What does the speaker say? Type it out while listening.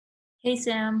Hey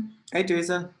Sam, Hey,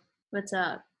 Teresa. what's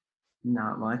up?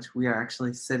 Not much. We are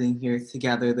actually sitting here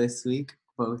together this week,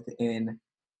 both in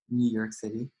New York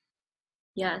City.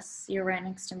 Yes, you're right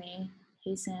next to me.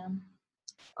 Hey Sam.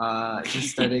 Just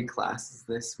started classes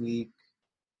this week.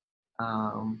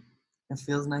 Um, it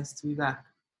feels nice to be back.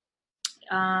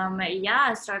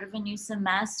 Yeah, start of a new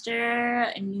semester,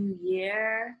 a new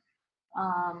year.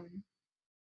 Um,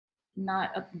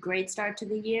 Not a great start to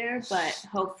the year, but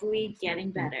hopefully getting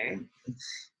better.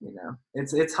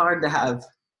 It's hard to have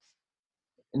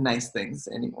nice things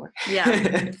anymore.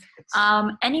 Yeah.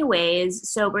 Anyways,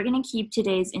 so we're going to keep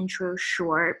today's intro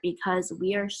short because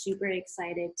we are super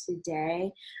excited.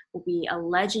 Today will be a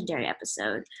legendary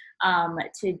episode.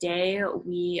 Today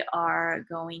we are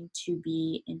going to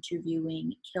be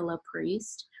interviewing Killah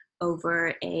Priest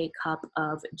over a cup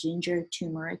of ginger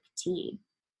turmeric tea.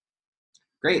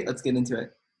 Great, let's get into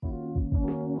it.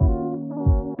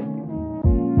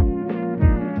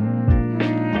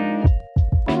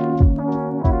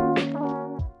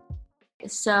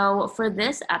 So for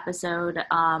this episode,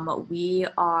 we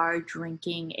are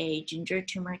drinking a ginger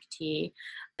turmeric tea.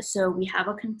 So we have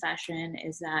a confession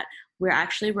is that we're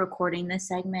actually recording this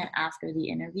segment after the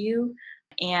interview.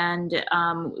 And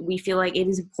we feel like it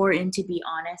is important to be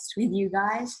honest with you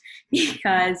guys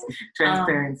because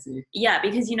Transparency.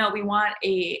 because we want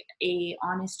a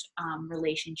honest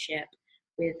relationship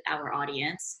with our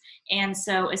audience. And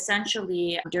so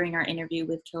essentially during our interview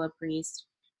with Killah Priest,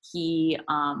 he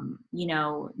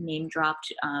name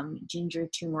dropped ginger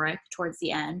turmeric towards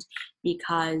the end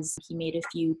because he made a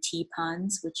few tea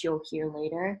puns, which you'll hear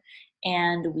later.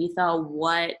 And we thought,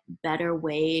 what better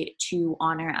way to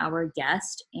honor our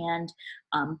guest and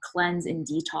cleanse and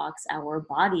detox our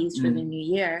bodies for the new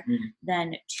year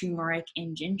than turmeric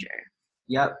and ginger.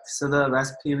 Yep, so the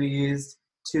recipe we used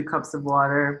 2 cups of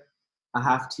water, a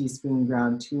half teaspoon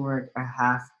ground turmeric, a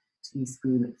half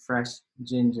teaspoon fresh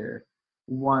ginger,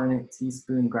 1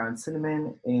 teaspoon ground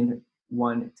cinnamon, and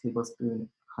 1 tablespoon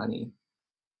honey.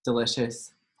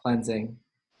 Delicious, cleansing.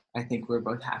 I think we're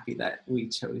both happy that we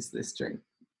chose this drink.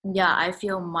 Yeah, I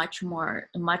feel much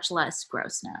less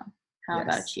gross now. How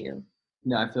about you?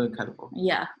 No, I feel incredible.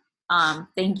 Yeah.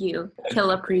 Thank you,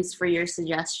 Killah Priest, for your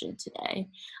suggestion today.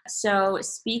 So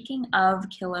speaking of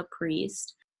Killah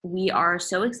Priest, we are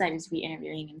so excited to be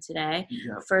interviewing him today.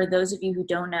 Yep. For those of you who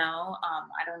don't know,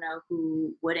 I don't know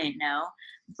who wouldn't know,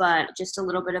 but just a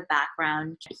little bit of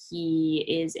background. He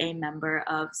is a member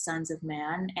of Sons of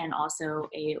Man and also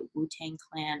a Wu-Tang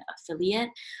Clan affiliate.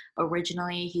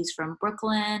 Originally, he's from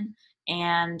Brooklyn,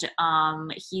 and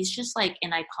he's just like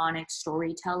an iconic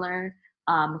storyteller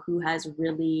who has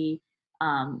really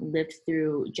lived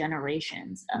through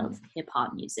generations of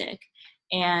hip-hop music.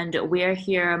 And we're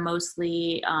here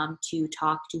mostly to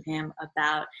talk to him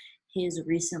about his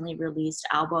recently released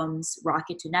albums,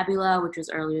 Rocket to Nebula, which was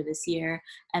earlier this year,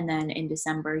 and then in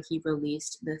December, he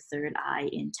released The Third Eye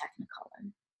in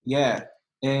Technicolor. Yeah,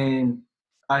 and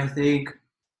I think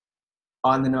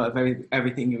on the note of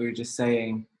everything you were just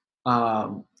saying,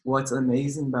 what's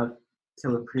amazing about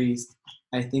Killah Priest,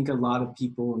 I think a lot of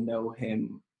people know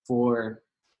him for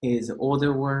his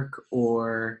older work,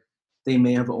 or they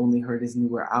may have only heard his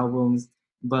newer albums.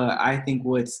 But I think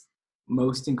what's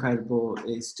most incredible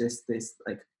is just this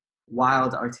like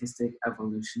wild artistic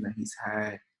evolution that he's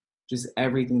had, just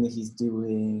everything that he's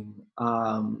doing,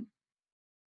 and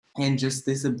just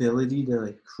this ability to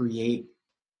like create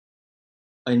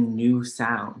a new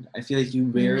sound. I feel like you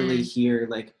rarely hear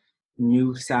like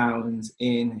new sounds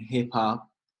in hip hop,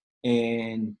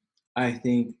 and I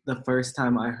think the first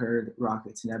time I heard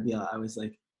Rocket to Nebula, I was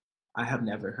like, I have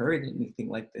never heard anything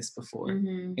like this before.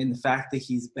 And the fact that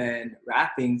he's been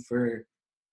rapping for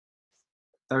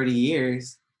 30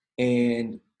 years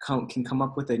and can come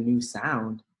up with a new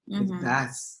sound, like,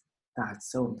 that's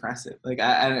so impressive. Like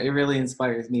it really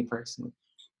inspires me personally.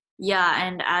 Yeah,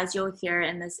 and as you'll hear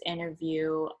in this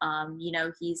interview,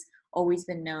 he's always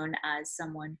been known as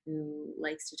someone who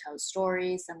likes to tell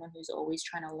stories, someone who's always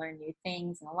trying to learn new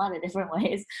things in a lot of different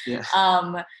ways.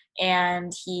 Yeah.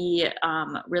 And he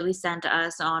really sent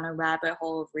us on a rabbit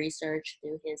hole of research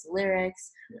through his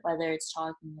lyrics, whether it's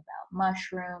talking about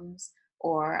mushrooms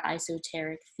or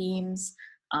esoteric themes.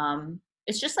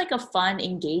 It's just like a fun,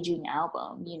 engaging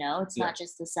album, It's not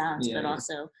just the sounds, but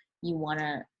also you want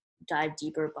to dive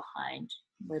deeper behind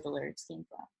where the lyrics came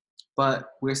from.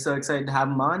 But we're so excited to have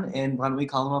him on, and why don't we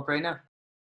call him up right now?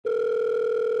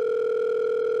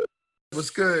 What's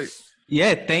good?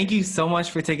 Yeah, thank you so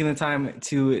much for taking the time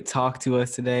to talk to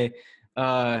us today.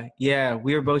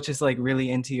 We were both just like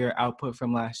really into your output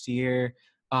from last year,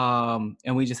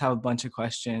 and we just have a bunch of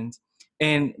questions.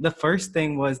 And the first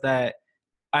thing was that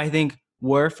I think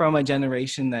we're from a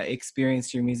generation that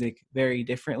experienced your music very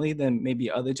differently than maybe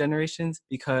other generations,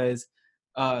 because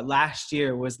last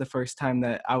year was the first time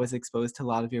that I was exposed to a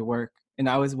lot of your work. And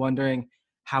I was wondering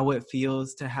how it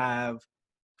feels to have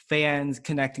fans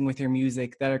connecting with your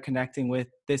music that are connecting with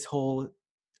this whole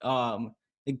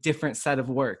like different set of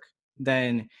work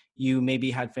than you maybe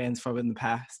had fans from in the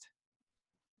past.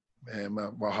 Man,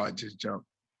 my heart just jumped.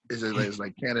 It's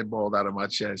like cannonballed out of my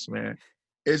chest, man.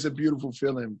 It's a beautiful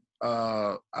feeling.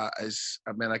 Man,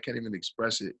 I can't even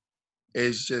express it.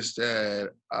 It's just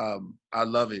that I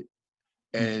love it,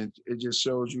 and it just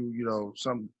shows you,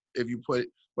 if you put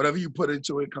whatever you put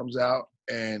into it comes out,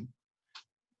 and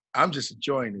I'm just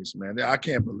enjoying this, man. I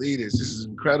can't believe this. This is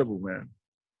incredible, man.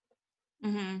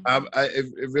 Mm-hmm.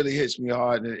 It really hits me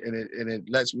hard, and it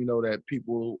lets me know that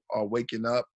people are waking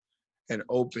up and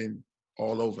open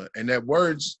all over, and that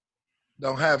words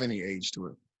don't have any age to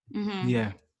it. Mm-hmm.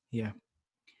 Yeah.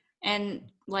 And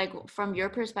like from your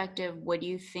perspective, what do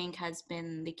you think has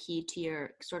been the key to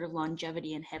your sort of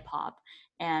longevity in hip hop,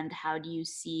 and how do you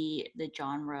see the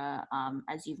genre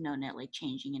as you've known it, like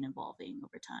changing and evolving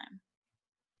over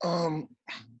time?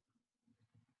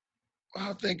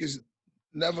 I think is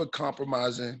never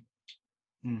compromising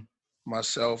Mm. my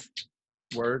self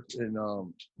worth and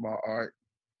my art,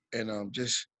 and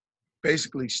just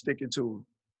basically sticking to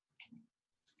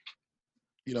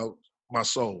my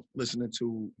soul, listening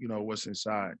to what's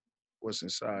inside,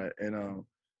 and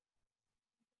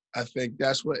I think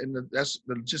that's what, and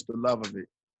just the love of it,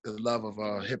 the love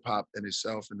of hip hop in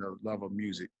itself, and the love of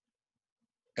music,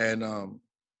 and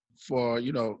for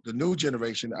the new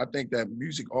generation, I think that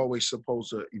music always supposed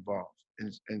to evolve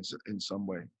in some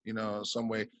way, some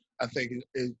way. I think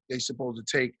they supposed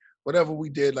to take whatever we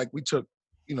did, like we took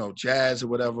jazz or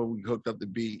whatever, we hooked up the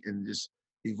beat and just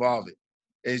evolve it.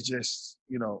 It's just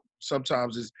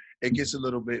sometimes it gets a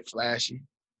little bit flashy,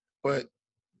 but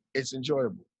it's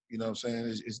enjoyable. You know what I'm saying?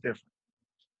 It's different.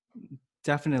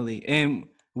 Definitely. And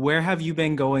where have you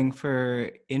been going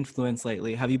for influence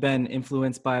lately? Have you been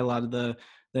influenced by a lot of the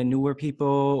newer people,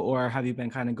 or have you been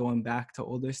kind of going back to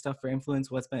older stuff for influence?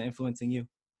 What's been influencing you?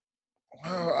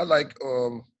 I like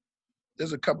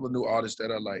there's a couple of new artists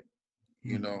that I like.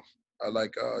 I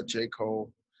like J.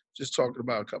 Cole. Just talking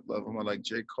about a couple of them. I like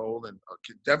J. Cole and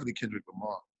definitely Kendrick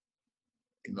Lamar.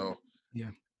 You know,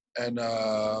 Yeah. and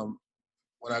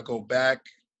when I go back,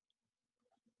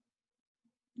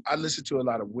 I listen to a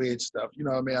lot of weird stuff. You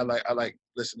know what I mean? I like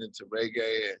listening to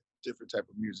reggae and different type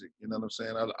of music. You know what I'm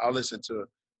saying? I listen to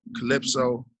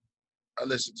calypso. I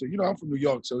listen to, I'm from New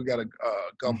York, so we got a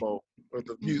gumbo of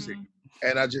the music,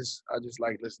 and I just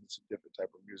like listening to different type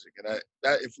of music, and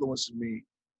that influences me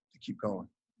to keep going.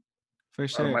 For A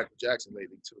lot of sure. Michael Jackson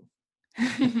lately too.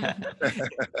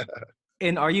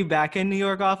 And are you back in New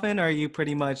York often, or are you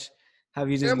pretty much, have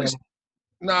you just been?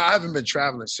 No, I haven't been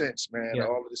traveling since, man. Yeah.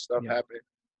 All of this stuff happened.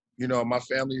 My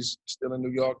family's still in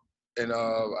New York, and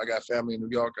I got family in New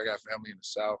York. I got family in the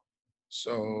South,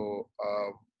 so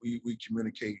we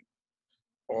communicate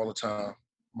all the time.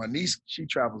 My niece, she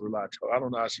travels a lot, so I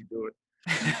don't know how she do it.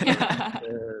 Yeah,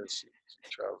 she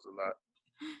travels a lot.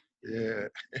 Yeah.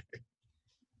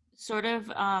 Sort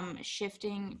of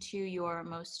shifting to your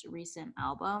most recent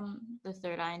album, The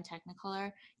Third Eye in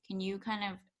Technicolor, can you kind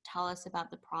of tell us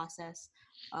about the process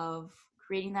of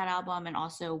creating that album and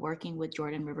also working with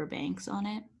Jordan Riverbanks on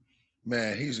it?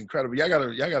 Man, he's incredible. Y'all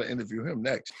gotta interview him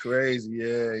next. Crazy,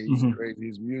 yeah, he's crazy.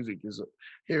 His music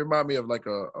he remind me of like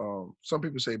some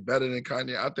people say better than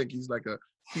Kanye. I think he's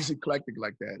eclectic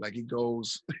like that. Like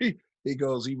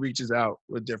he reaches out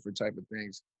with different type of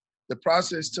things. The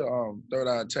process to Third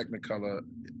Eye Technicolor,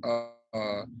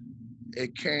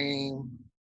 it came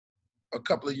a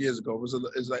couple of years ago.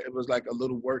 It was like a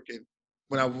little working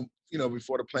when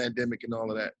before the pandemic and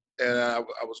all of that. And I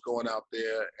was going out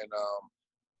there, and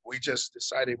we just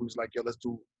decided, we was like, yo, let's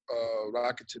do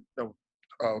Rocket to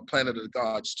Planet of the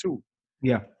Gods too.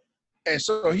 Yeah. And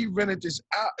so he rented this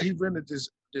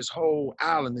whole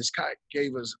island. This guy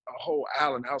gave us a whole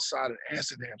island outside of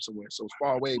Amsterdam somewhere. So it's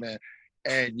far away, man.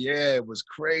 And yeah, it was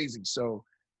crazy. So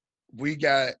we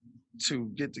got to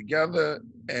get together,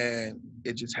 and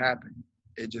it just happened.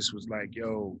 It just was like,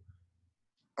 yo,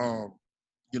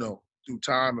 through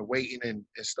time and waiting and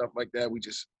stuff like that, it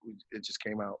just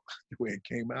came out the way it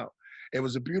came out. It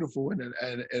was a beautiful one,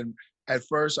 and at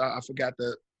first I forgot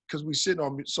because we sitting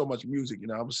on so much music.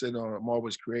 I'm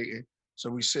always creating,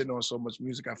 so we sitting on so much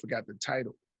music, I forgot the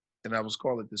title, and I was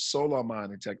calling it The Soul on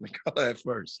Mine in Technicolor at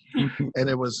first, and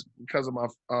it was because of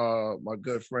my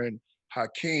good friend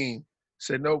Hakeem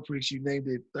Said, no, Priest, you named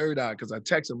it Third Eye, because I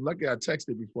texted him. Luckily, I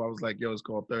texted before. I was like, yo, it's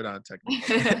called Third Eye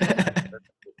Technicolor.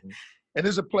 And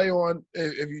there's a play on,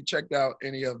 if you checked out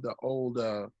any of the old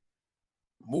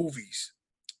movies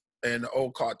and the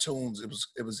old cartoons,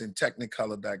 it was in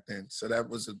Technicolor back then. So that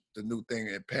was the new thing,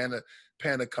 in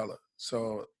Panacolor.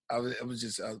 So it was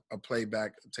just a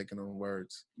playback taking on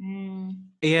words.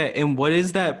 Yeah, and what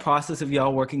is that process of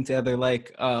y'all working together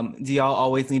like? Do y'all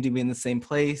always need to be in the same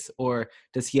place, or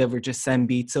does he ever just send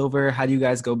beats over? How do you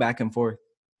guys go back and forth?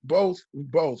 Both.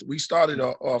 We started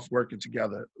off working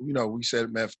together. You know, we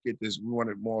said, man, forget this. We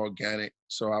wanted more organic,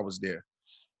 so I was there.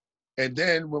 And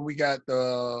then when we got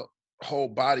the whole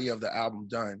body of the album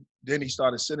done, then he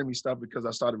started sending me stuff because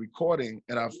I started recording,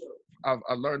 and I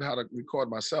learned how to record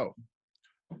myself.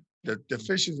 The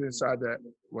fish is inside that.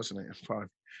 What's the name? Fine.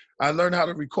 I learned how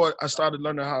to record. I started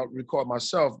learning how to record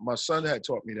myself. My son had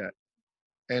taught me that,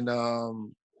 and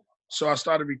so I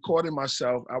started recording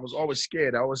myself. I was always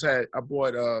scared. I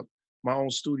bought my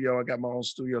own studio. I got my own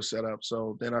studio set up.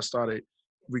 So then I started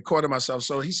recording myself.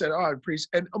 So he said, all right, Priest.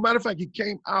 And a matter of fact, he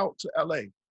came out to LA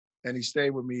and he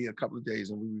stayed with me a couple of days,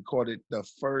 and we recorded the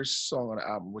first song on the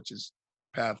album, which is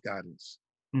Path Guidance.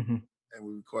 Mm-hmm. And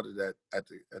we recorded that at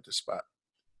the spot.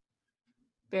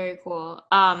 Very cool.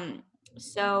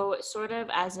 So sort of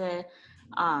as a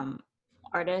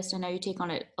artist, I know you take on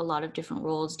a lot of different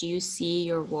roles. Do you see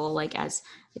your role like as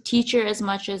a teacher as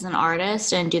much as an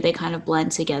artist, and do they kind of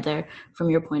blend together from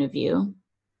your point of view?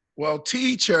 Well,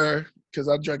 teacher, because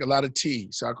I drank a lot of tea,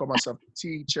 so I call myself a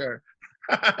teacher.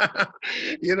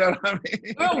 You know what I mean?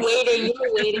 You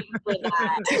were waiting for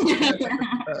that.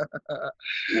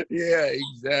 Yeah,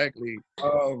 exactly.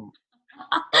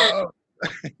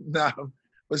 Nah,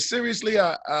 but seriously,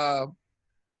 I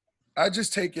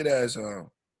just take it as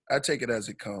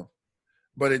it comes.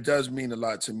 But it does mean a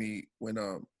lot to me when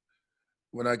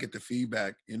I get the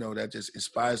feedback. You know, that just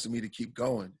inspires me to keep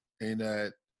going, and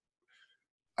that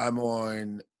I'm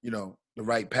on, you know, the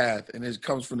right path. And it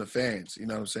comes from the fans. You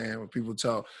know what I'm saying? When people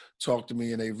talk to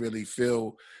me and they really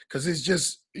feel, because it's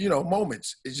just, you know,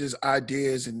 moments. It's just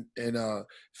ideas and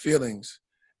feelings,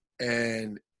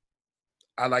 and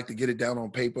I like to get it down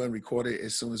on paper and record it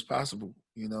as soon as possible,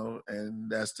 you know, and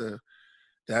that's the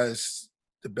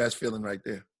best feeling right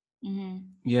there. Mm-hmm.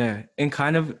 Yeah, and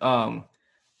kind of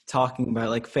talking about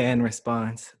like fan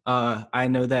response. I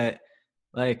know that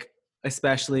like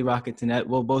especially Rocket to Net,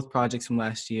 well, both projects from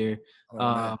last year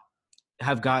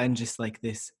have gotten just like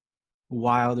this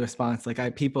wild response.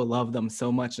 Like people love them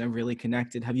so much, and I'm really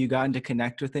connected. Have you gotten to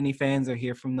connect with any fans or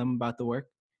hear from them about the work?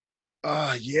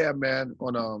 Yeah, man,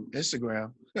 on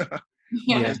Instagram. Yeah.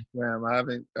 On Instagram, I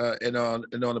haven't, and on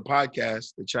the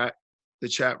podcast, the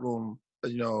chat room.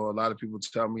 You know, a lot of people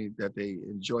tell me that they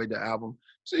enjoyed the album.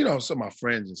 So, you know, some of my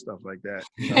friends and stuff like that.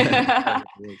 You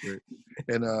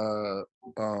know,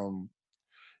 and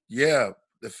yeah,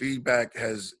 the feedback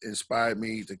has inspired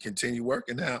me to continue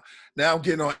working. Now I'm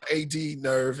getting on AD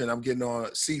nerve, and I'm getting on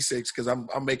C6 because I'm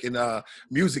making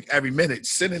music every minute,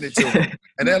 sending it to them,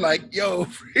 and they're like, "Yo,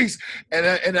 Priest," and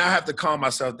I have to calm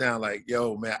myself down, like,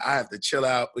 "Yo, man, I have to chill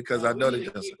out because I know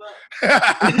that."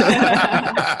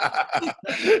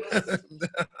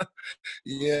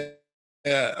 Yeah.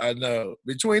 Yeah, I know.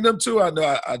 Between them two, I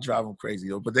know I drive them crazy,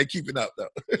 though, but they keep it up, though.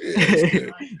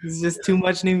 It's just too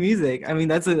much new music. I mean,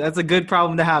 that's a good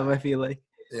problem to have, I feel like.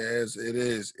 Yes, it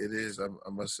is. It is. I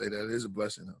must say that it is a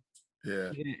blessing,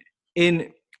 though. Yeah.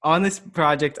 On this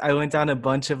project, I went down a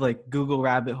bunch of like Google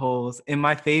rabbit holes, and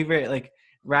my favorite like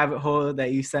rabbit hole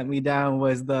that you sent me down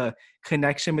was the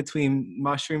connection between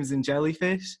mushrooms and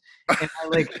jellyfish. And I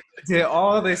like did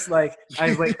all this, like I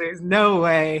was like, there's no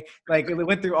way. Like it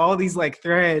went through all these like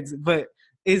threads, but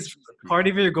is part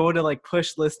of your goal to like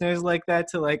push listeners like that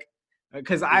to like,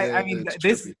 because I mean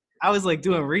this trippy. I was like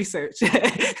doing research. Yeah,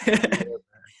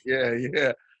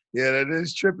 that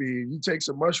is trippy. You take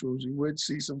some mushrooms, you would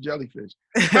see some jellyfish.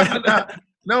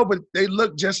 No, but they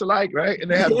look just alike, right?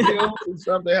 And they have gills and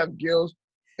stuff. They have gills,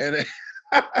 and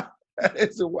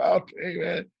it's a wild thing,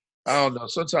 man. I don't know.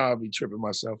 Sometimes I'll be tripping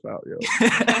myself out, yo.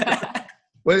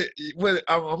 But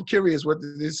I'm curious. What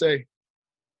did it say?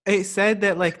 It said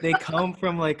that like they come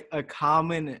from like a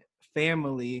common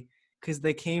family because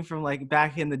they came from like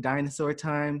back in the dinosaur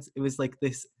times. It was like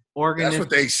this organism. That's what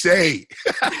they say.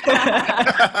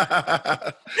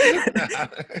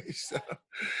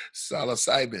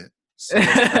 Psilocybin.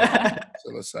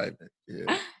 Psilocybin.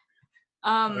 Yeah.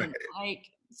 Like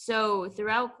so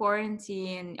throughout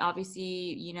quarantine, obviously,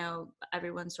 you know,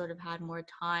 everyone sort of had more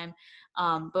time.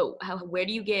 But where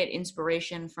do you get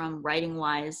inspiration from writing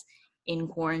wise? in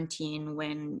quarantine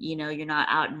when, you know, you're not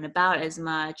out and about as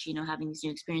much, you know, having these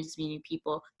new experiences, meeting new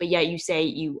people, but yet you say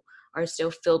you are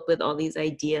still filled with all these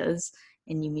ideas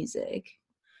and new music?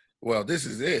 Well, this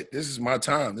is it. This is my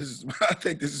time. I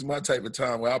think this is my type of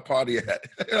time where I party at.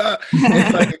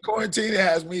 Like the quarantine, it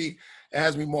has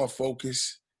me more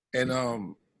focused.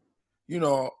 And you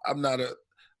know,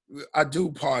 I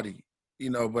do party,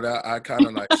 you know, but I kind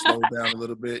of like slowed down a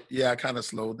little bit. Yeah, I kind of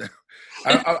slowed down.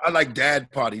 I like dad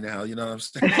party now, you know what I'm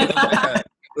saying? Like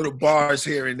little bars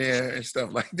here and there and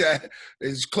stuff like that.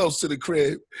 It's close to the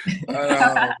crib.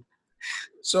 Um,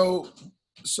 so,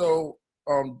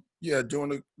 yeah,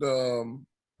 during the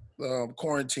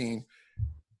quarantine,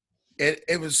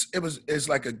 it's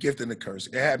like a gift and a curse.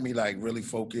 It had me like really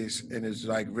focused, and it's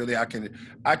like really I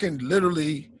can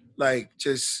literally like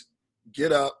just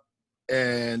get up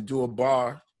and do a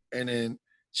bar and then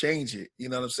change it. You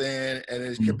know what I'm saying? And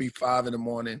it could be 5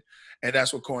 a.m, and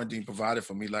that's what quarantine provided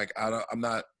for me. Like I'm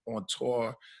not on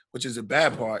tour, which is a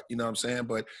bad part. You know what I'm saying?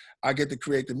 But I get to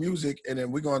create the music, and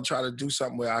then we're gonna try to do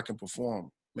something where I can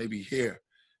perform, maybe here.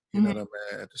 You know what I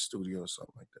mean? At the studio or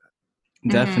something like that.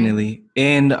 Definitely.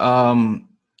 And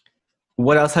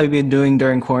what else have you been doing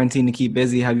during quarantine to keep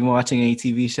busy? Have you been watching any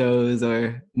TV shows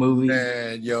or movies?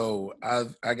 Man, yo,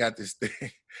 I got this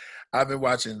thing. I've been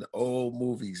watching old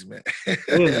movies, man.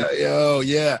 Really? Yo,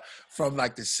 yeah, from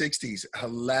like the '60s.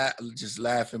 Just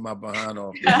laughing my behind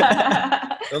off.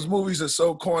 Those movies are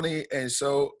so corny and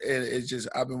it's just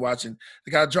I've been watching.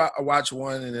 Like I watch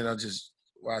one and then I just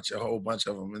watch a whole bunch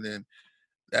of them and then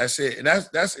that's it. And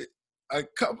that's it. A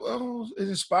couple. Oh, it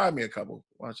inspired me a couple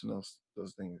watching those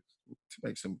things to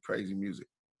make some crazy music.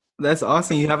 That's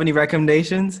awesome. You have any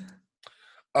recommendations?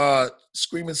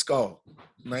 Screaming Skull,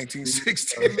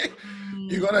 1960.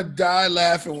 You're gonna die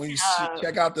laughing when you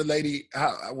check out the lady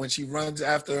when she runs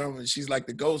after him and she's like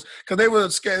the ghost. Because they were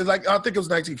scared. Like I think it was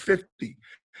 1950,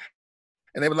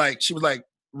 and they were like she was like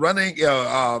running.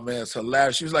 Oh man, it's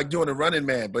hilarious. She was like doing a Running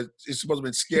Man, but it's supposed to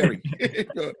be scary.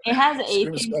 It has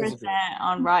 18%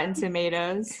 on Rotten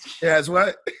Tomatoes. It has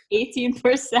what?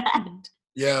 18%.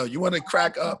 Yeah, you want to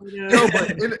crack up. Yo,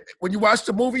 but when you watch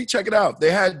the movie, check it out.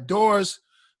 They had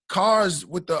cars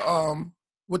with the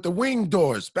wing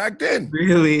doors back then.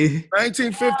 Really?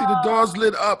 1950, the doors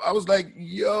lit up. I was like,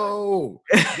 yo,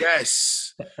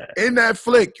 yes. In that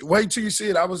flick, wait till you see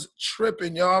it. I was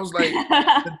tripping, yo. I was like,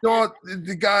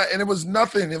 the guy, and it was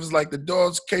nothing. It was like the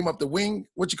doors came up the wing.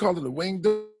 What you call it, the wing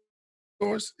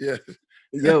doors? Yeah.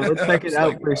 Yo, let's check it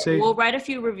out for sure. We'll write a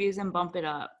few reviews and bump it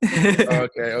up.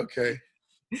 Okay.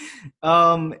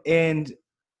 And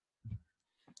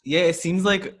yeah, it seems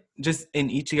like just in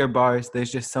each of your bars,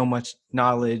 there's just so much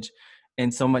knowledge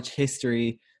and so much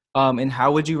history. And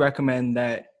how would you recommend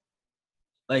that,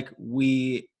 like,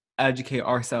 we educate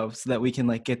ourselves so that we can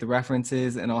like get the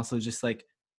references and also just like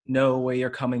know where you're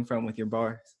coming from with your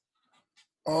bars?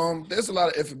 There's a lot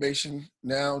of information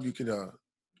now. You could,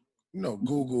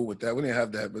 Google with that. We didn't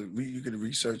have that, but you could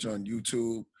research on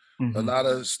YouTube. Mm-hmm. A lot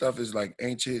of stuff is like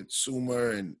ancient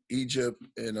Sumer and Egypt,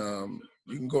 and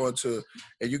you can go into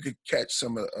and you could catch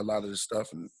a lot of the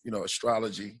stuff, and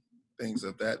astrology, things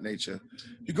of that nature.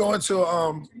 You go into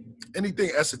anything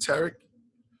esoteric,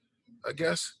 I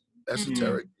guess.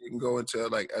 Esoteric. Mm-hmm. You can go into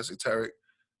like esoteric,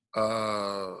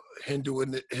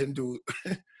 Hindu,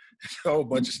 a whole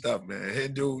bunch of stuff, man.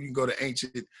 Hindu. You can go to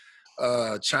ancient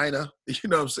China. You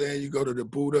know what I'm saying? You go to the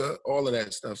Buddha, all of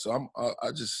that stuff. So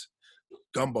I just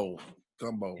gumbo.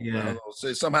 Yeah.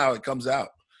 So somehow it comes out.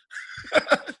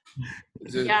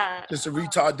 Just a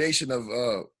retardation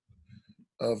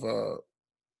of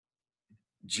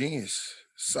genius,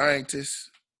 scientists,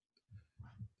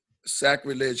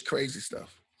 sacrilege, crazy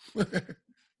stuff.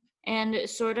 And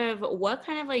sort of what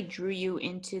kind of like drew you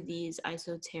into these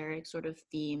esoteric sort of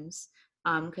themes?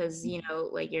 Because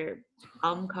like your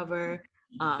album cover,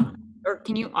 or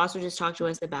can you also just talk to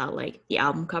us about like the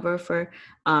album cover for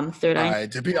Third Eye?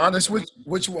 Right, to be honest,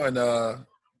 which one?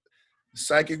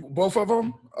 Psychic, both of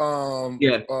them.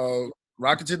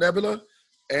 Rocket to Nebula,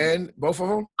 and both of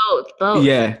them. Both.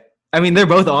 Yeah, I mean they're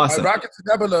both awesome. Rocket to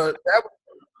Nebula.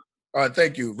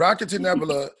 Thank you. Rocket to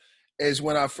Nebula is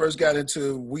when I first got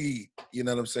into weed. You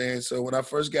know what I'm saying? So when I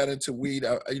first got into weed,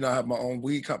 I have my own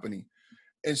weed company.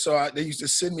 And so they used to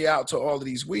send me out to all of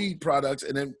these weed products,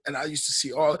 and I used to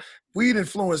see weed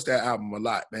influenced that album a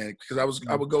lot, man. Because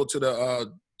I would go to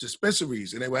the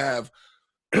dispensaries, and they would have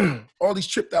all these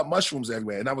tripped out mushrooms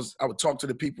everywhere, and I would talk to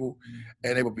the people,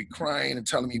 and they would be crying and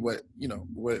telling me I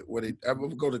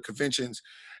would go to conventions,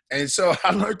 and so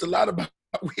I learned a lot about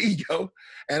weed, yo.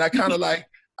 And I kind of like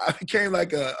I became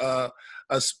like a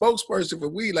spokesperson for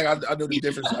weed. Like I know the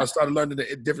difference. I started learning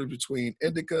the difference between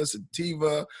indica,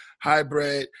 sativa,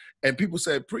 hybrid, and people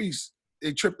said, Priest,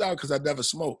 it tripped out because I never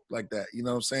smoked like that. You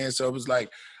know what I'm saying? So it was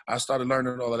like I started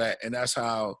learning all of that, and that's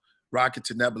how Rocket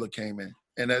to Nebula came in.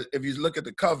 And if you look at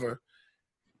the cover,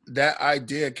 that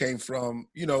idea came from,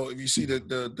 you know, if you see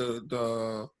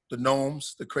the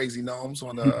gnomes, the crazy gnomes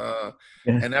on the,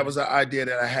 Yeah. and that was an idea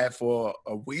that I had for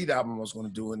a weed album I was going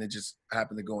to do, and it just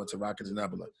happened to go into Rocket to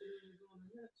Nebula.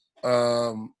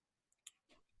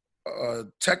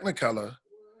 Technicolor,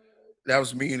 that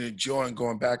was me enjoying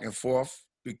going back and forth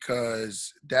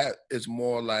because that is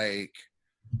more like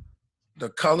the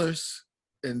colors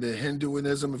in the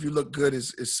Hinduism. If you look good,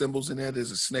 it's symbols in there.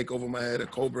 There's a snake over my head, a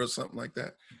cobra or something like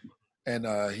that. And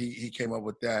he came up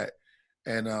with that.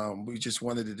 And we just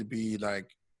wanted it to be like,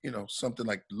 you know, something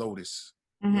like lotus,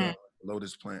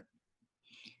 lotus plant.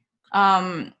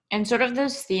 And sort of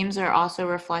those themes are also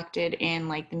reflected in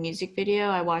like the music video.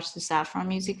 I watched the Saffron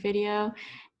music video,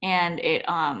 and it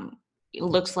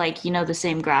looks like, you know, the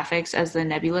same graphics as the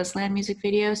Nebulous Land music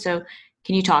video. So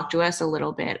can you talk to us a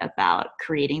little bit about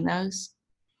creating those?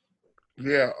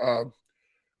 Yeah,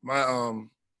 my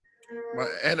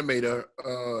animator,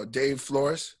 Dave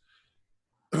Flores.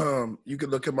 You can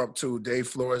look him up too, Dave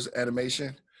Flores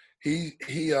Animation. He's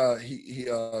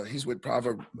with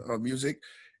Proverb Music.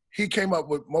 He came up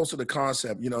with most of the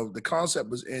concept. You know, the concept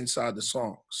was inside the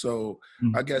song. So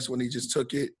I guess when he just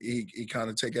took it, he kind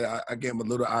of take it. I gave him a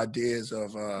little ideas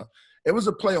of. It was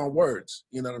a play on words.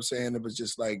 You know what I'm saying? It was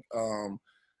just like.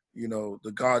 You know,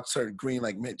 the God turned green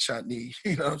like mint chutney,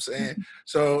 you know what I'm saying?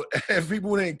 So if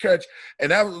people didn't catch,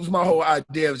 and that was my whole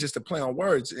idea, was just to play on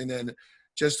words and then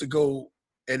just to go,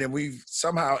 and then we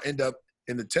somehow end up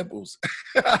in the temples.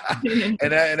 and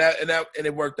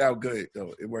it worked out good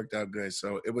though. It worked out good.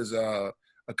 So it was a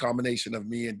combination of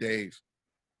me and Dave.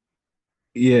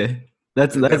 Yeah,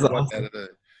 that's awesome.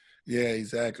 Yeah,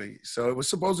 exactly. So it was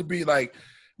supposed to be like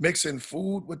mixing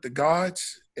food with the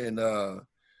gods and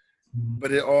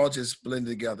but it all just blended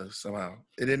together somehow.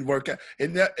 It didn't work out.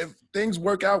 If things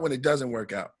work out when it doesn't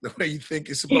work out the way you think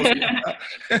it's supposed to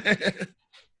work out.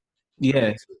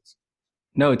 Yeah.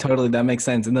 No, totally. That makes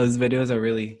sense. And those videos are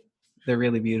they're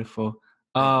really beautiful.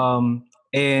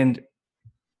 And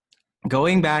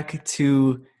going back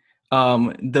to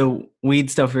the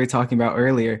weed stuff we were talking about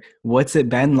earlier, what's it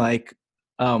been like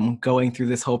going through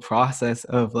this whole process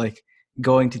of like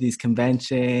going to these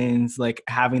conventions, like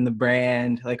having the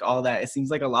brand, like all that? It seems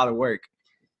like a lot of work.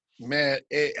 Man,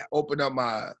 it opened up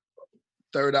my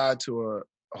third eye to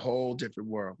a whole different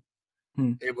world.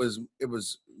 It was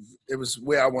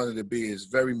where I wanted to be. It's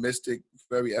very mystic,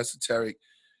 very esoteric,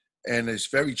 and it's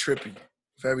very trippy,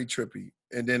 very trippy.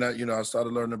 And then I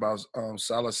started learning about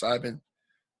psilocybin,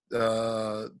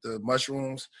 the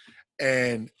mushrooms,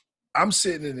 and I'm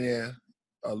sitting in there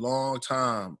a long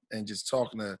time and just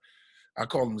talking to. I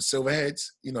call them the silverheads,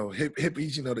 you know,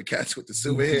 hippies, you know, the cats with the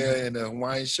silver hair and the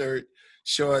Hawaiian shirt,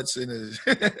 shorts, and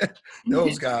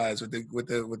those guys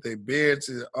with their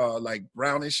beards like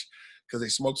brownish because they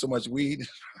smoke so much weed.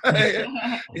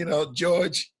 You know,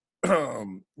 George,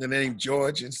 the name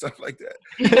George and stuff like that.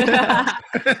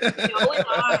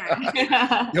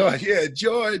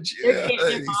 George. Yeah,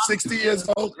 he's 60 years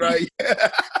old, right?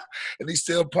 And he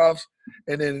still puffs.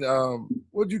 And then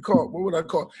what would I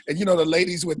call? And you know the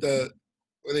ladies with the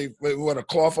they want a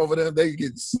cloth over them, they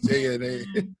get they.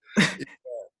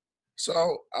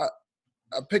 So I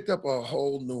picked up a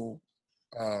whole new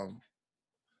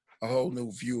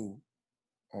view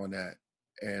on that,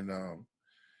 and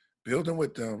building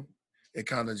with them, it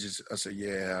kind of just I said,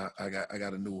 yeah, I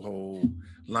got a new whole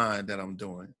line that I'm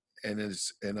doing, and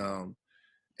it's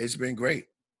been great.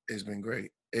 It's been great.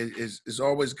 It's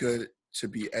always good to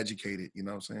be educated. You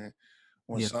know what I'm saying?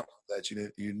 On something that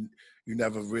you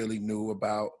never really knew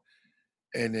about,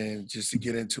 and then just to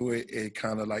get into it, it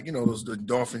kind of like those the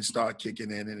endorphins start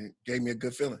kicking in, and it gave me a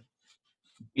good feeling.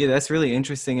 Yeah, that's really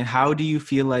interesting. And how do you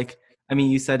feel like? I mean,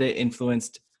 you said it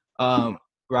influenced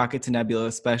Rocket to Nebula,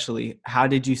 especially. How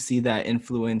did you see that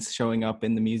influence showing up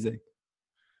in the music?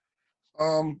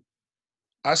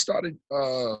 I started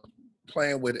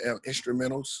playing with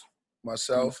instrumentals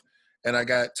myself, and I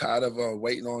got tired of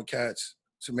waiting on cats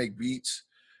to make beats,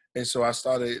 and so I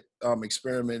started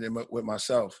experimenting with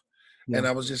myself. Yeah. And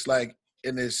I was just like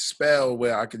in this spell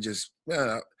where I could just,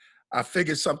 I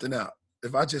figured something out.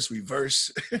 If I just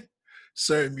reverse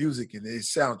certain music and it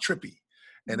sound trippy,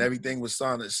 and everything was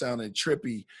sounding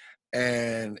trippy,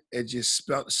 and it just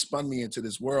spun me into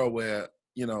this world where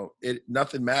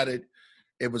nothing mattered.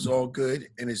 It was all good,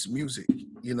 and it's music.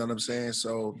 You know what I'm saying?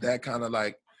 So that kind of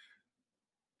like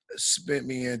spent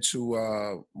me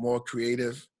into more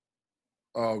creative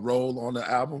role on the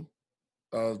album.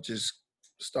 Just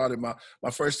started my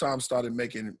first time started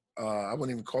making I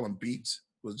wouldn't even call them beats,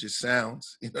 it was just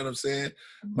sounds. You know what I'm saying?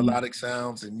 Melodic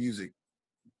sounds and music.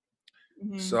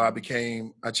 So I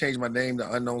changed my name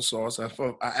to Unknown Sauce. I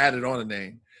added on a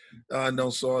name,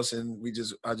 Unknown Sauce, and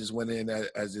I just went in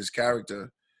as this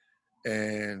character,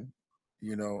 and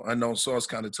Unknown Sauce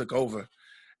kind of took over,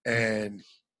 and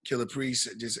Killer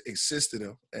Priest just assisted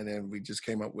him, and then we just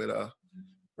came up with a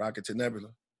Rocket to Nebula,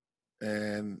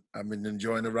 and I've been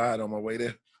enjoying the ride on my way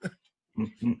there.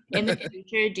 In the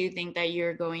future, do you think that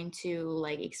you're going to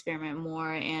like experiment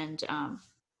more and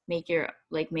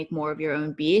make more of your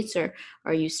own beats, or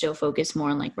are you still focused more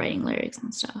on like writing lyrics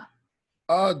and stuff?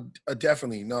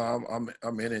 Definitely. No,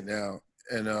 I'm in it now,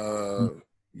 and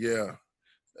yeah,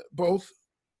 both.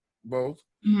 But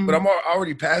I'm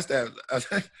already past that.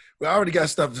 We already got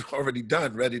stuff already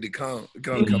done, ready to come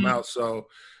out. So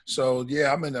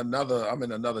yeah, I'm in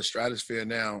another stratosphere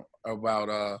now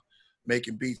about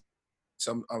making beats.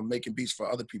 I'm making beats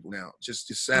for other people now, just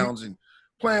sounds and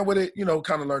playing with it,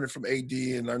 kind of learning from AD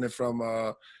and learning from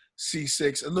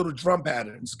C6 and little drum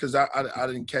patterns, because I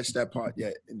didn't catch that part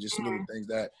yet, and just little things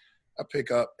that I pick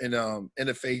up in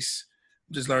interface,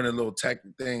 just learning little tech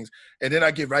things, and then I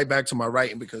get right back to my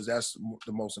writing, because that's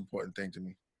the most important thing to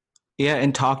me. Yeah,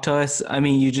 and talk to us. I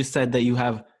mean, you just said that you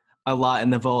have a lot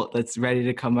in the vault that's ready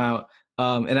to come out.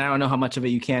 And I don't know how much of it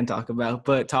you can talk about,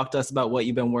 but talk to us about what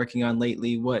you've been working on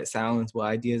lately, what sounds, what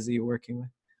ideas are you working with?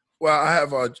 Well, I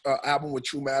have a album with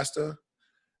True Master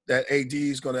that AD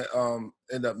is gonna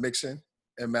end up mixing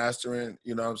and mastering.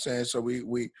 You know what I'm saying? So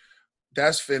we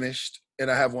that's finished, and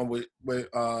I have one with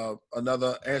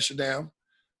another Amsterdam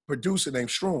producer named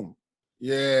Shroom.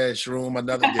 Yeah, Shroom,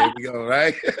 another there we go,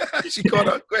 right? She caught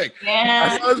up quick.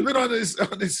 Yeah. I was been on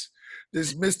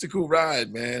this mystical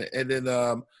ride, man. And then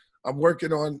I'm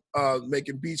working on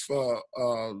making beats for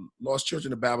Lost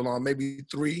Children of Babylon, maybe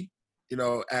 3,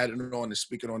 adding on and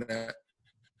speaking on that.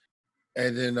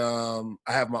 And then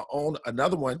I have my own,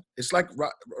 another one. It's like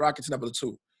Rockets Nebula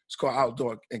 2. It's called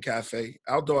Outdoor and Cafe.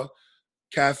 Outdoor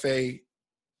Cafe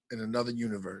in another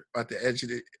universe, at the edge of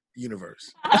the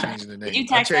universe. Changing the name.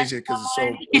 I changed it because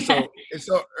it's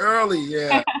so early,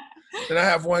 yeah. Then I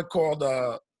have one called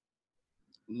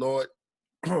Lord.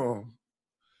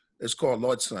 It's called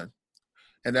Lord's Son,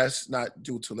 and that's not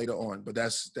due to later on, but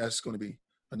that's going to be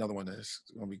another one that's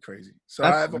going to be crazy. So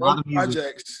I have all the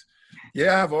projects.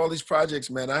 Yeah, I have all these projects,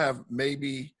 man. I have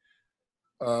maybe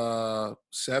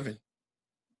 7.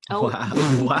 Oh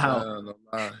wow!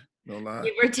 No lie.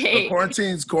 Give or take.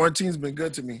 Quarantine's been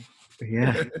good to me.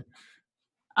 Yeah.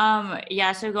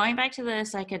 Yeah. So going back to the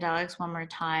psychedelics one more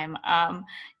time,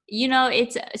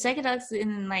 it's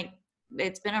psychedelics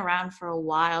it's been around for a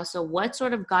while. So what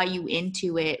sort of got you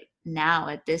into it now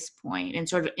at this point, and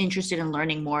sort of interested in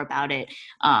learning more about it?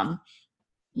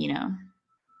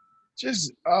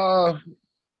 Just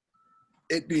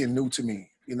it being new to me,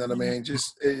 you know what I mean?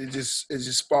 It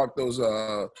just sparked those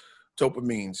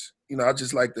dopamines. I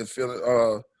just like the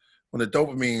feeling when the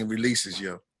dopamine releases,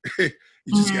 you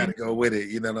just gotta go with it.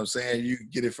 You know what I'm saying? You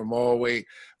get it from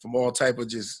all type of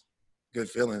just good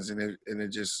feelings, and it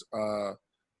just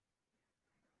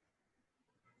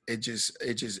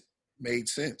made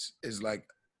sense. It's like,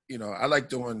 I like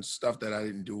doing stuff that I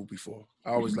didn't do before.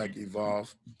 I always like to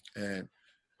evolve, and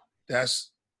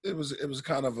it was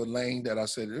kind of a lane that I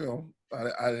said,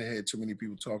 I didn't hear too many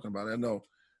people talking about it. I know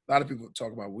a lot of people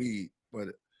talk about weed, but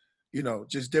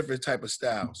just different type of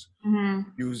styles,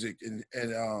 music,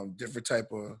 and different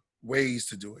type of ways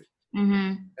to do it.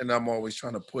 And I'm always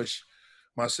trying to push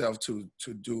myself to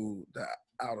do the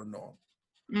outer norm.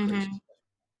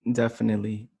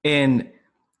 Definitely. And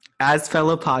as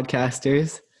fellow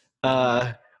podcasters,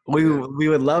 we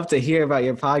would love to hear about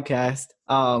your podcast.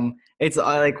 It's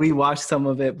like we watched some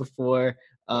of it before,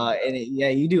 and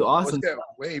you do awesome stuff.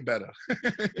 Way better.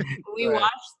 We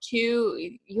watched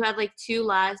 2. You had like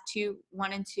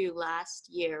 1 and 2 last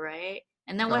year, right?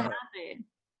 And then what happened?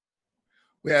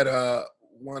 We had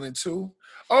 1 and 2.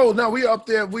 Oh no, we up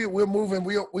there. We're moving.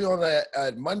 We on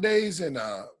at Mondays and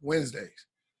Wednesdays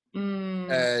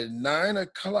at 9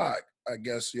 o'clock. I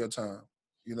guess your time.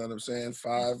 You know what I'm saying?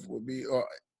 5 would be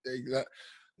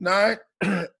 9,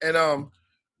 and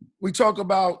we talk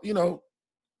about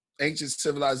ancient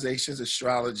civilizations,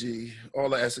 astrology, all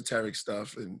the esoteric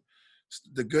stuff, and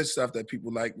the good stuff that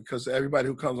people like, because everybody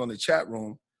who comes on the chat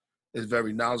room is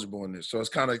very knowledgeable in this. So it's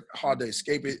kind of hard to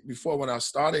escape it. Before, when I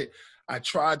started, I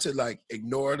tried to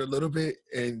ignore it a little bit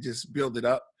and just build it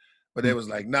up, but it was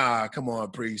like, nah, come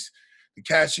on, Priest. The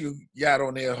cats you got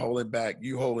on there holding back,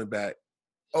 you holding back.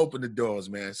 Open the doors,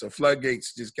 man. So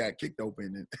floodgates just got kicked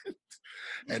open,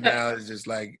 and now it's just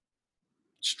like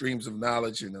streams of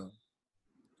knowledge,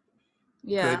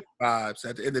 Yeah. good vibes.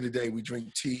 At the end of the day, we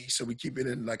drink tea, so we keep it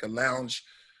in like a lounge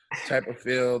type of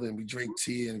feel, and we drink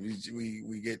tea, and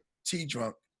we get tea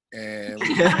drunk, and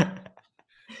I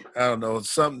don't know,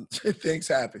 some things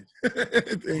happen.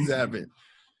 Things happen.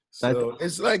 So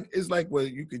it's like where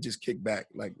you could just kick back,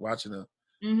 like watching a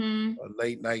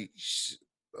late night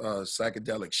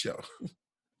psychedelic show.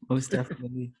 Most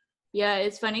definitely. Yeah,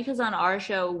 it's funny because on our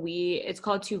show, it's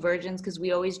called Two Virgins because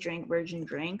we always drink virgin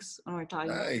drinks when we're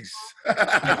talking. Nice.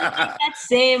 That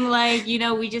same,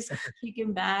 we just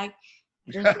kicking back.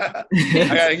 You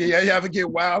ever get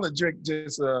wild and drink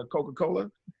just Coca-Cola?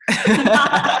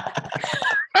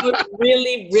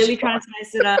 Really, really trying to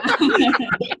spice it up.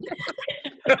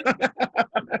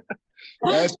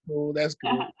 That's cool. That's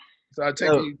cool. So I take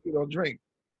it you don't drink.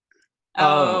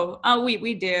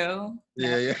 We do.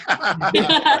 Yeah.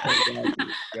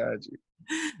 Got you.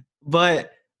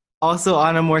 But also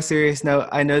on a more serious note,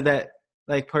 I know that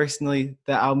like personally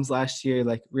the albums last year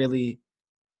like really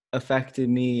affected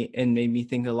me and made me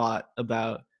think a lot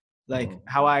about like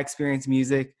how I experience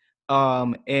music.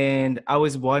 And I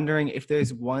was wondering if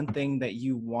there's one thing that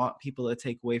you want people to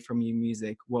take away from your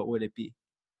music, what would it be?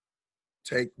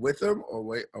 Take with them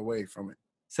or away from it?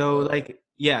 So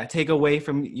take away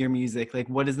from your music. Like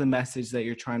what is the message that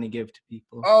you're trying to give to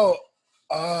people?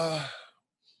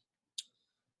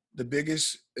 The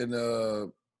biggest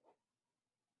that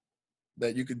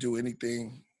you could do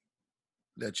anything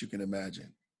that you can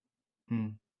imagine.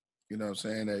 You know what I'm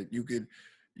saying? That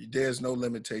there's no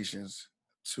limitations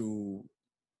to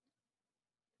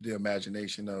the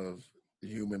imagination of the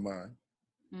human mind.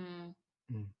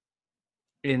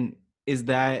 And is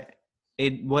that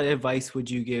it? What advice would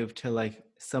you give to like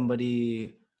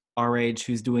somebody our age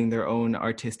who's doing their own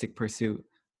artistic pursuit?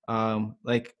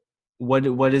 Like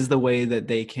what is the way that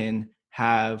they can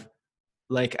have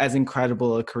like as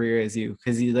incredible a career as you?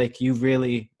 Because you've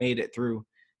really made it through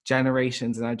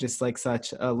generations and are just like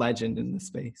such a legend in the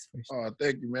space. Oh,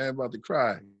 thank you, man. I'm about to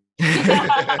cry.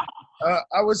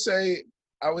 I would say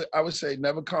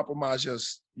never compromise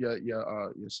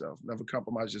yourself. Never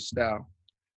compromise your style.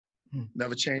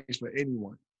 Never change for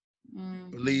anyone.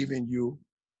 Believe in you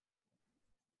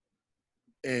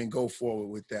and go forward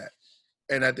with that.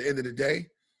 And at the end of the day,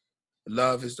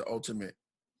 love is the ultimate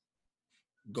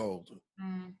goal.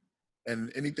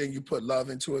 And anything you put love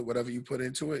into it, whatever you put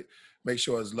into it, make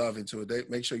sure it's love into it.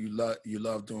 Make sure you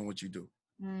love doing what you do.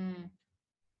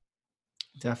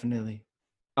 Definitely.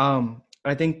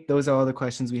 I think those are all the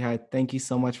questions we had. Thank you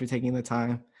so much for taking the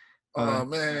time. Oh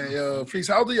man, yo, Priest,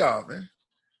 how old are y'all, man?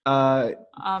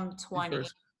 20.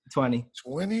 20.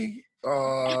 20?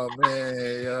 Oh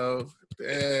man, yo.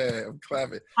 Damn, I'm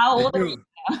clapping. How old are you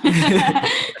now?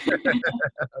 Man,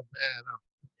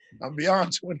 I'm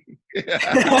beyond 20.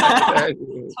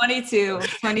 22.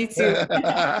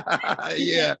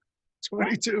 Yeah,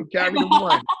 22. Carry the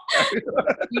one.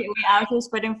 We out here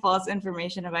spreading false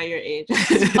information about your age. Yeah,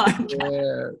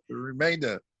 the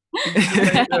remainder.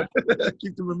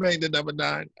 Keep the remainder, number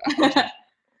 9.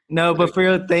 No, but for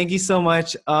real, thank you so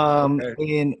much.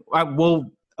 And I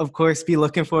will, of course, be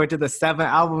looking forward to the 7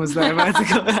 albums that are about to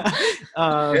come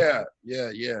out. Yeah.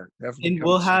 Definitely. And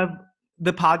we'll have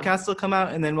the podcast will come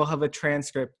out, and then we'll have a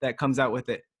transcript that comes out with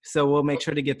it. So we'll make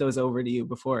sure to get those over to you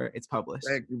before it's published.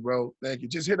 Thank you, bro. Thank you.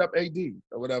 Just hit up AD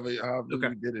or whatever. However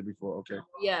you did it before. Okay.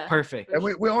 Yeah. Perfect. And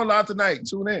we're on live tonight.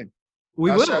 Tune in.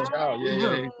 We I'll will. shout you out.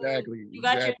 Yeah, exactly. You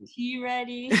got your tea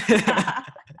ready?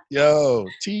 Yo,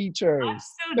 teachers. I'm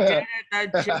so dead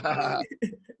at that joke.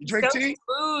 You drink tea?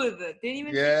 Smooth. Didn't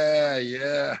even.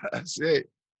 Yeah. That's it.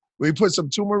 We put some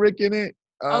turmeric in it.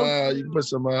 You can put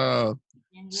some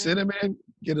cinnamon.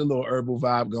 Get a little herbal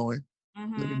vibe going.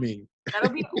 Look at me. That'll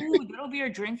be your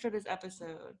drink for this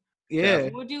episode. Yeah.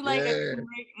 We'll do like a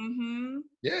turmeric.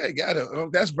 Yeah, got it.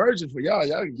 That's virgin for y'all.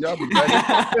 Y'all be ready.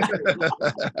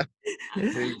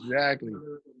 Exactly.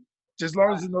 Just as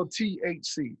long as there's no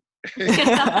THC.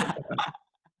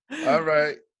 All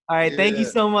right. Thank you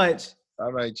so much.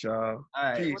 All right, y'all. All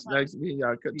right. Peace. Nice to meet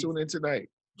y'all. Tune in tonight.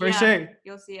 For sure.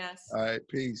 You'll see us. All right.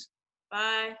 Peace.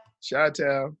 Bye.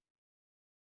 Chi-Town.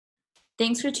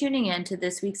 Thanks for tuning in to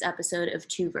this week's episode of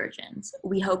Two Virgins.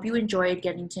 We hope you enjoyed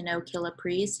getting to know Killah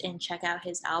Priest and check out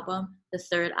his album, The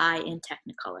Third Eye in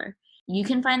Technicolor. You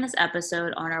can find this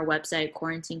episode on our website,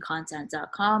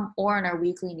 quarantinecontent.com, or on our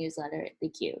weekly newsletter, The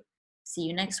Q. See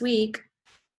you next week.